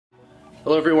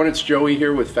Hello everyone, it's Joey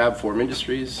here with Fab-Form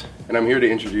Industries, and I'm here to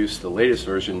introduce the latest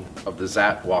version of the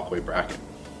Zat Walkway bracket.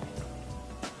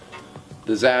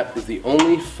 The Zat is the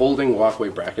only folding walkway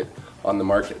bracket on the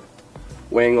market.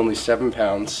 Weighing only 7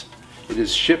 pounds, it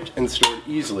is shipped and stored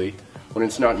easily when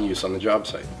it's not in use on the job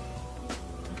site.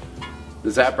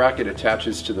 The Zat bracket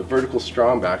attaches to the vertical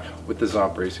strongback with the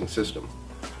Zont bracing system,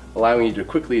 allowing you to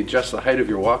quickly adjust the height of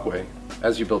your walkway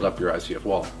as you build up your ICF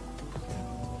wall.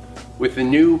 With the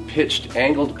new pitched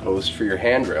angled post for your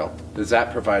handrail, the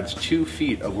Zat provides 2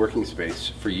 feet of working space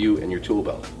for you and your tool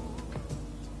belt.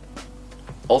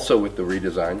 Also with the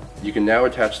redesign, you can now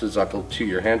attach the Zuckle to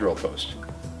your handrail post,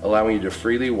 allowing you to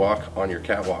freely walk on your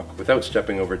catwalk without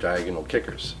stepping over diagonal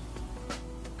kickers.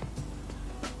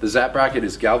 The Zat bracket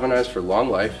is galvanized for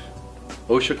long life,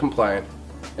 OSHA compliant,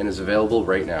 and is available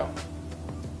right now.